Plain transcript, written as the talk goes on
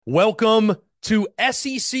Welcome to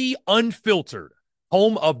SEC Unfiltered,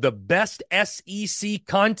 home of the best SEC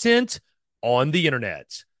content on the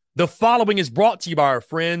internet. The following is brought to you by our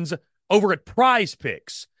friends over at Prize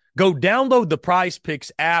Picks. Go download the Prize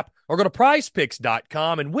Picks app or go to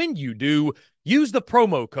prizepicks.com, and when you do, use the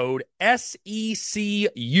promo code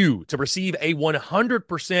SECU to receive a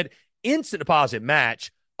 100% instant deposit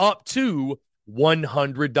match up to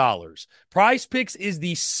 $100. Prize Picks is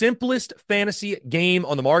the simplest fantasy game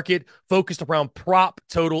on the market, focused around prop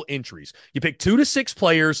total entries. You pick 2 to 6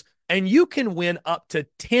 players, and you can win up to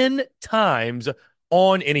 10 times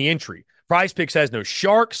on any entry. Prize Picks has no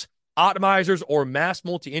sharks, optimizers, or mass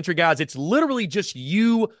multi-entry guides. It's literally just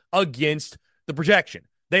you against the projection.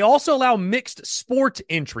 They also allow mixed sport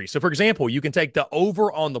entry. So, for example, you can take the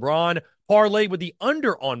over on LeBron, parlay with the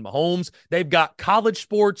under on Mahomes. They've got college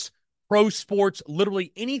sports, pro sports,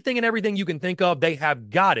 literally anything and everything you can think of, they have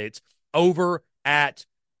got it over at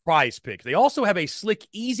Prize Picks. They also have a slick,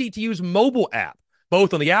 easy-to-use mobile app,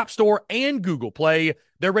 both on the App Store and Google Play.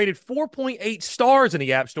 They're rated 4.8 stars in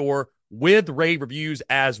the App Store with rave reviews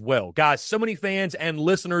as well. Guys, so many fans and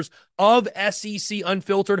listeners of SEC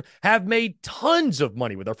Unfiltered have made tons of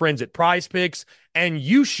money with our friends at Prize Picks, and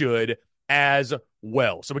you should as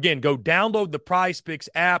well. So again, go download the Prize Picks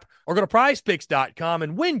app or go to prizepicks.com,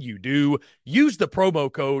 and when you do, use the promo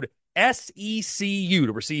code SECU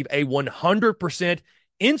to receive a 100%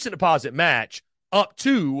 instant deposit match up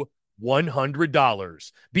to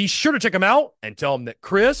 $100. Be sure to check them out and tell them that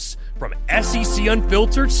Chris from SEC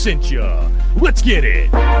Unfiltered sent you. Let's get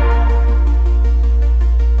it.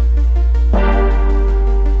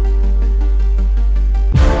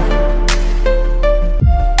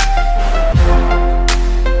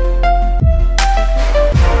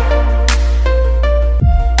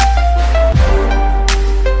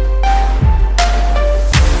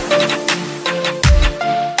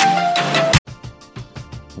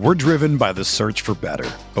 We're driven by the search for better.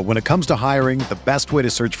 But when it comes to hiring, the best way to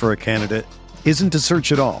search for a candidate isn't to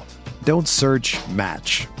search at all. Don't search,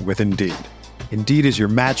 match with Indeed. Indeed is your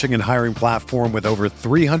matching and hiring platform with over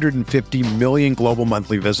 350 million global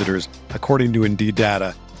monthly visitors, according to Indeed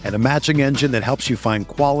data, and a matching engine that helps you find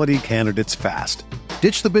quality candidates fast.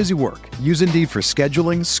 Ditch the busy work. Use Indeed for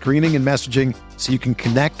scheduling, screening, and messaging so you can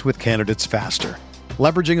connect with candidates faster.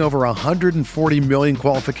 Leveraging over 140 million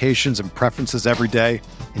qualifications and preferences every day,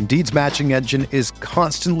 Indeed's matching engine is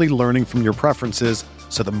constantly learning from your preferences,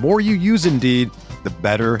 so the more you use Indeed, the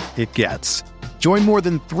better it gets. Join more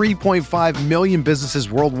than 3.5 million businesses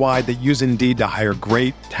worldwide that use Indeed to hire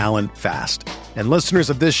great talent fast. And listeners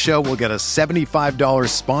of this show will get a $75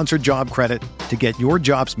 sponsored job credit to get your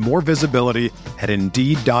jobs more visibility at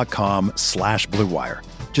Indeed.com/Blue Wire.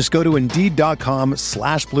 Just go to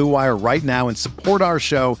Indeed.com/Blue Wire right now and support our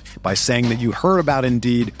show by saying that you heard about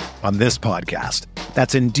Indeed on this podcast.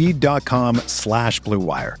 That's Indeed.com/Blue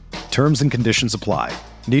Wire. Terms and conditions apply.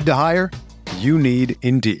 Need to hire? You need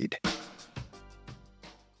Indeed.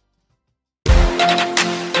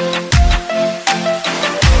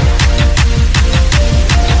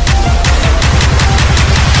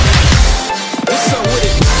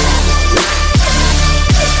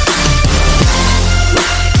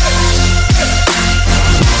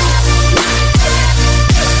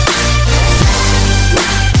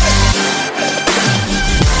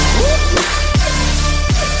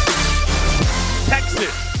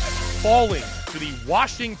 Falling to the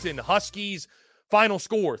Washington Huskies. Final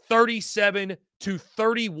score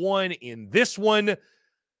 37-31 in this one.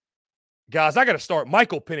 Guys, I got to start.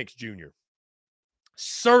 Michael Penix Jr.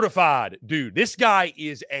 Certified dude. This guy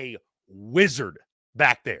is a wizard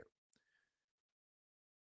back there.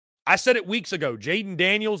 I said it weeks ago. Jaden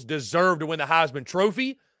Daniels deserved to win the Heisman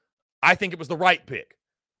Trophy. I think it was the right pick.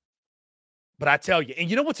 But I tell you, and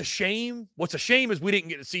you know what's a shame? What's a shame is we didn't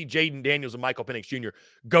get to see Jaden Daniels and Michael Penix Jr.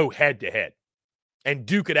 go head-to-head and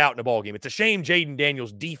duke it out in a ballgame. It's a shame Jaden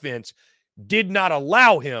Daniels' defense did not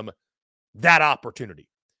allow him that opportunity.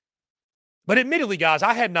 But admittedly, guys,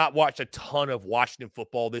 I had not watched a ton of Washington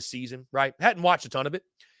football this season, right? Hadn't watched a ton of it.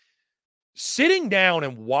 Sitting down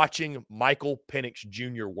and watching Michael Penix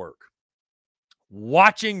Jr. work,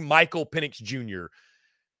 watching Michael Penix Jr.,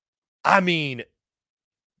 I mean,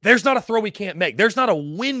 there's not a throw he can't make. There's not a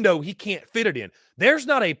window he can't fit it in. There's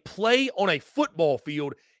not a play on a football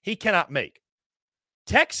field he cannot make.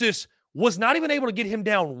 Texas was not even able to get him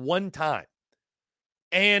down one time.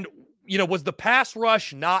 And, you know, was the pass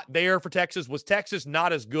rush not there for Texas? Was Texas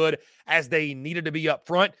not as good as they needed to be up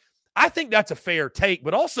front? I think that's a fair take,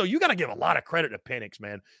 but also you got to give a lot of credit to Penix,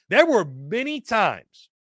 man. There were many times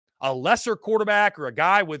a lesser quarterback or a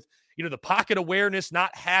guy with, the pocket awareness,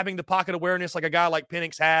 not having the pocket awareness like a guy like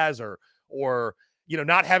Penix has, or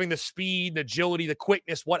not having the speed, the agility, the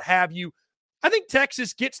quickness, what have you. I think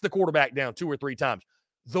Texas gets the quarterback down 2 or 3 times.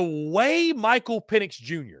 The way Michael Penix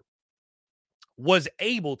Jr. was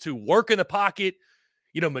able to work in the pocket,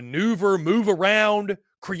 maneuver, move around,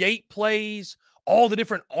 create plays, all the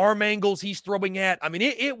different arm angles he's throwing at. I mean,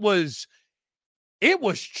 it was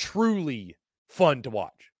truly fun to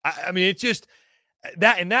watch. I mean, it's just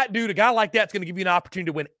that dude, a guy like that's going to give you an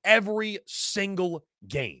opportunity to win every single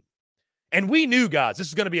game. And we knew, guys, this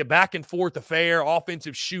is going to be a back and forth affair,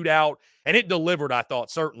 offensive shootout, and it delivered, I thought,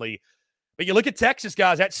 certainly. But you look at Texas,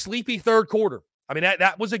 guys, that sleepy third quarter. I mean,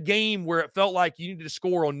 that was a game where it felt like you needed to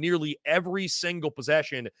score on nearly every single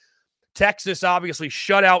possession. Texas obviously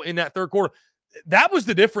shut out in that third quarter. That was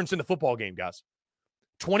the difference in the football game, guys.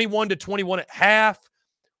 21-21 at half.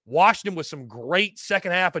 Washington with some great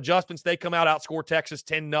second half adjustments. They come out, outscore Texas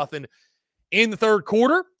 10-0 in the third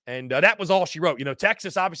quarter. And that was all she wrote.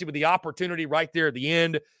 Texas obviously with the opportunity right there at the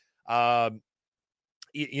end,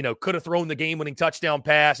 could have thrown the game-winning touchdown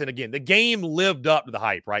pass. And again, the game lived up to the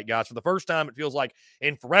hype, right, guys? For the first time, it feels like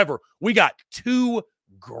in forever, we got 2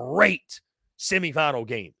 great semifinal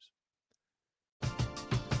games.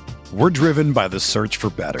 We're driven by the search for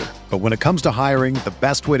better. But when it comes to hiring, the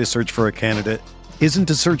best way to search for a candidate isn't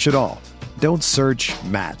to search at all. Don't search,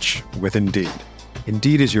 match with Indeed.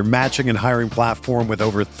 Indeed is your matching and hiring platform with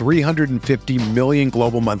over 350 million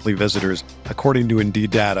global monthly visitors, according to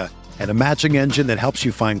Indeed data, and a matching engine that helps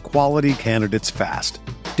you find quality candidates fast.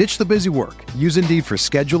 Ditch the busy work. Use Indeed for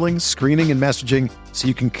scheduling, screening, and messaging so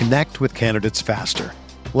you can connect with candidates faster.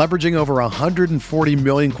 Leveraging over 140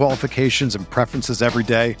 million qualifications and preferences every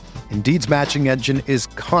day, Indeed's matching engine is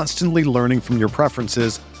constantly learning from your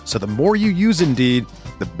preferences, so the more you use Indeed,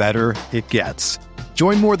 the better it gets.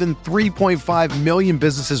 Join more than 3.5 million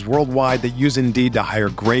businesses worldwide that use Indeed to hire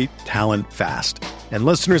great talent fast. And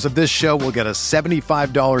listeners of this show will get a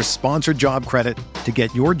 $75 sponsored job credit to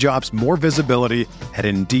get your jobs more visibility at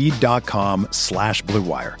Indeed.com/Blue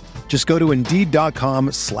Wire. Just go to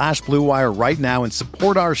Indeed.com/Blue Wire right now and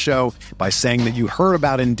support our show by saying that you heard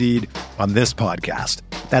about Indeed on this podcast.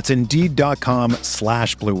 That's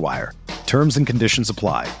Indeed.com/Blue Wire. Terms and conditions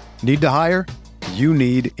apply. Need to hire? You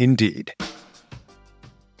need Indeed.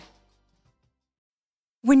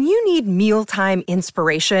 When you need mealtime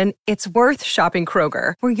inspiration, it's worth shopping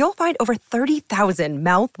Kroger, where you'll find over 30,000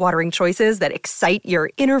 mouth-watering choices that excite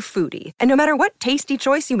your inner foodie. And no matter what tasty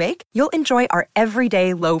choice you make, you'll enjoy our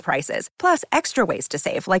everyday low prices, plus extra ways to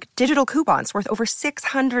save, like digital coupons worth over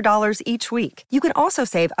 $600 each week. You can also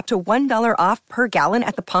save up to $1 off per gallon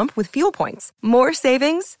at the pump with fuel points. More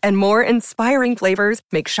savings and more inspiring flavors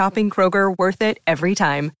make shopping Kroger worth it every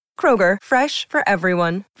time. Kroger, fresh for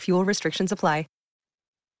everyone. Fuel restrictions apply.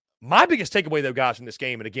 My biggest takeaway, though, guys, from this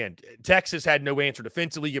game, and again, Texas had no answer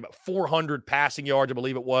defensively, about 400 passing yards, I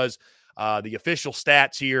believe it was. The official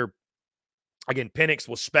stats here, again, Penix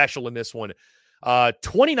was special in this one.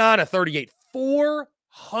 29-38,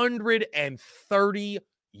 430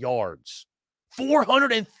 yards.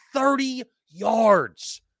 430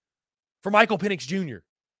 yards for Michael Penix Jr.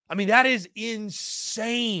 I mean, that is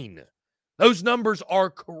insane. Those numbers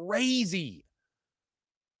are crazy.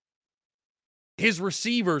 His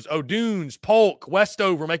receivers, O'Dunes, Polk,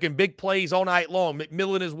 Westover, making big plays all night long.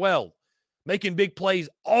 McMillan as well, making big plays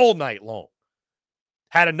all night long.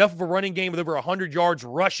 Had enough of a running game with over 100 yards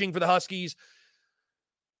rushing for the Huskies.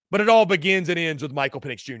 But it all begins and ends with Michael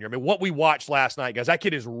Penix Jr. I mean, what we watched last night, guys, that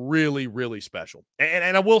kid is really, really special.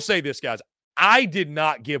 And I will say this, guys. I did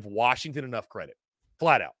not give Washington enough credit,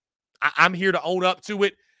 flat out. I'm here to own up to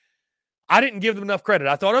it. I didn't give them enough credit.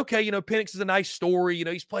 I thought, okay, Penix is a nice story.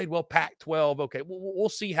 He's played well Pac-12. Okay, we'll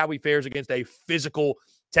see how he fares against a physical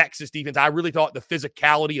Texas defense. I really thought the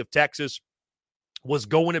physicality of Texas was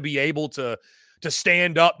going to be able to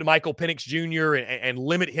stand up to Michael Penix Jr. and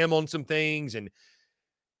limit him on some things. And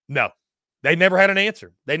no, they never had an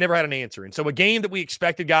answer. And so a game that we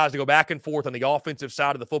expected guys to go back and forth on the offensive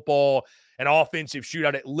side of the football, an offensive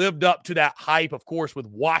shootout, it lived up to that hype, of course, with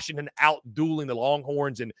Washington out-dueling the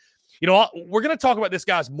Longhorns. And we're going to talk about this,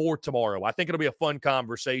 guys, more tomorrow. I think it'll be a fun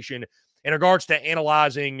conversation in regards to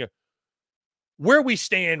analyzing where we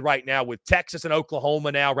stand right now with Texas and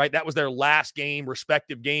Oklahoma now, right? That was their last game,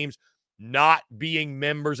 respective games, not being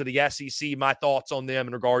members of the SEC. My thoughts on them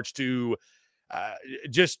in regards to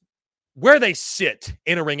just where they sit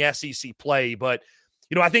entering SEC play. But,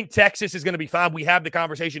 I think Texas is going to be fine. We have the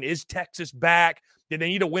conversation, is Texas back? Did they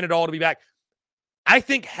need to win it all to be back? I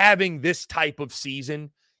think having this type of season,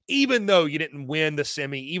 even though you didn't win the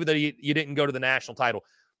semi, even though you didn't go to the national title,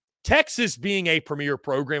 Texas being a premier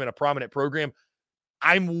program and a prominent program,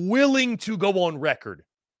 I'm willing to go on record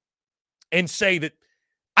and say that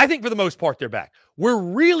I think for the most part they're back. We're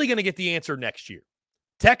really going to get the answer next year.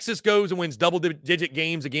 Texas goes and wins double-digit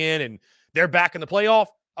games again, and they're back in the playoff.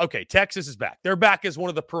 Okay, Texas is back. They're back as one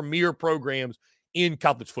of the premier programs in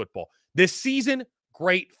college football. This season,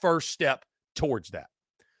 great first step towards that.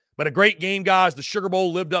 But a great game, guys. The Sugar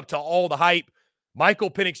Bowl lived up to all the hype.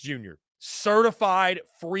 Michael Penix Jr., certified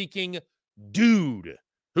freaking dude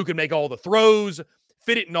who can make all the throws,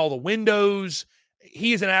 fit it in all the windows.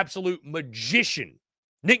 He is an absolute magician.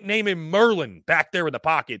 Nickname him Merlin back there in the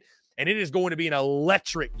pocket. And it is going to be an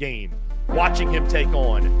electric game watching him take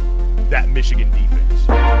on that Michigan defense.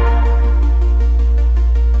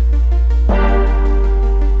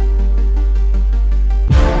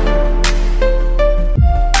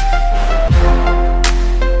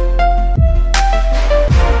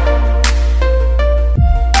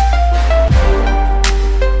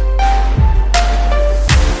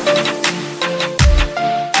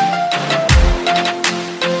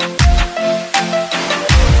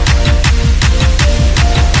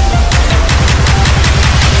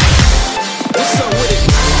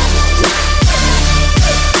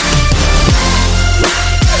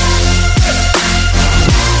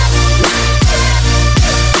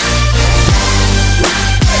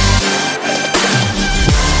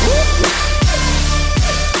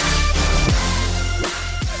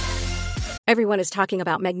 Everyone is talking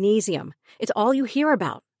about magnesium. It's all you hear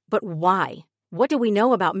about. But why? What do we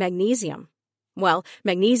know about magnesium? Well,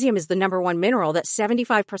 magnesium is the number one mineral that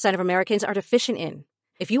 75% of Americans are deficient in.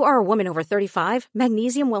 If you are a woman over 35,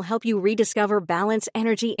 magnesium will help you rediscover balance,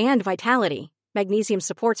 energy, and vitality. Magnesium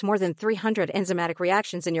supports more than 300 enzymatic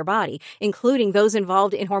reactions in your body, including those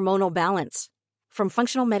involved in hormonal balance. From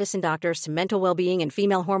functional medicine doctors to mental well-being and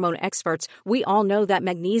female hormone experts, we all know that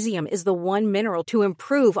magnesium is the one mineral to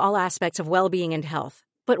improve all aspects of well-being and health.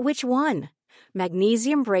 But which one?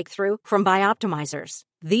 Magnesium Breakthrough from Bioptimizers,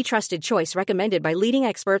 the trusted choice recommended by leading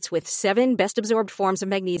experts with 7 best-absorbed forms of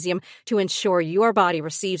magnesium to ensure your body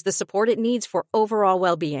receives the support it needs for overall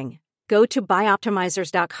well-being. Go to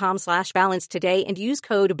bioptimizers.com/balance today and use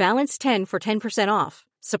code BALANCE10 for 10% off.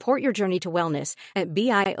 Support your journey to wellness at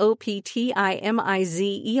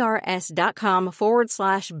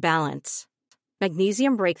bioptimizers.com/balance.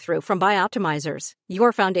 Magnesium Breakthrough from Bioptimizers,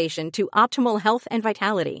 your foundation to optimal health and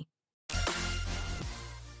vitality.